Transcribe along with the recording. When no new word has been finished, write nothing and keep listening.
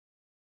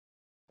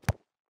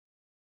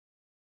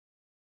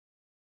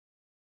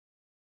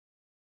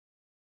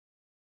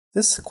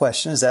This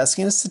question is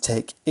asking us to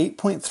take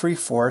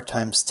 8.34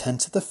 times 10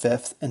 to the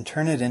fifth and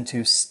turn it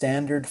into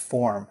standard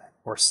form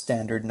or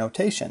standard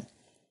notation.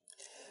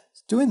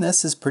 Doing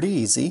this is pretty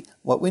easy.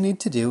 What we need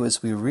to do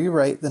is we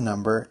rewrite the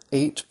number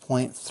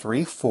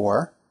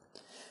 8.34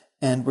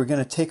 and we're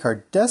going to take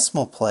our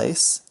decimal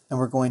place and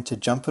we're going to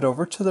jump it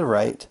over to the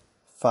right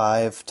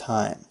 5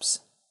 times.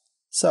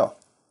 So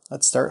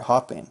let's start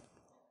hopping.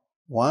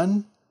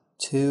 1,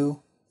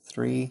 2,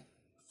 3,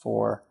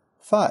 4,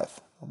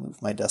 5. I'll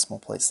move my decimal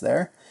place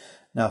there.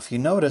 Now if you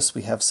notice,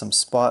 we have some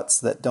spots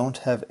that don't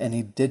have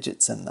any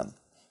digits in them.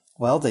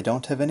 Well, they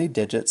don't have any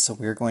digits, so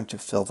we're going to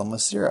fill them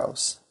with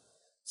zeros.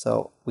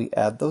 So we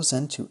add those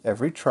into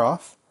every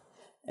trough,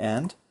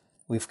 and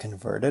we've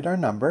converted our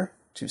number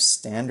to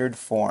standard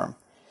form.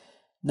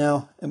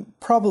 Now, it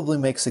probably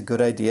makes a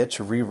good idea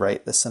to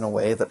rewrite this in a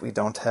way that we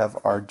don't have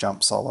our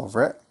jumps all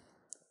over it.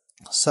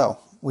 So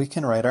we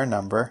can write our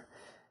number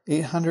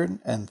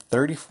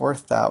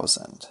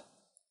 834,000.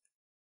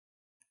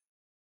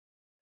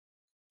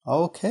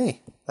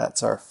 Okay,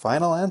 that's our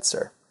final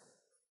answer.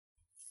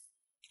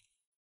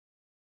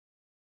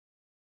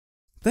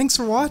 Thanks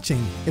for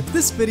watching. If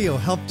this video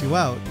helped you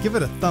out, give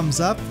it a thumbs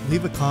up,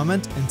 leave a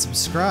comment, and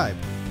subscribe.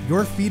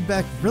 Your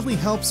feedback really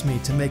helps me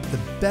to make the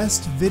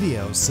best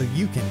videos so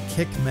you can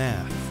kick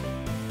math.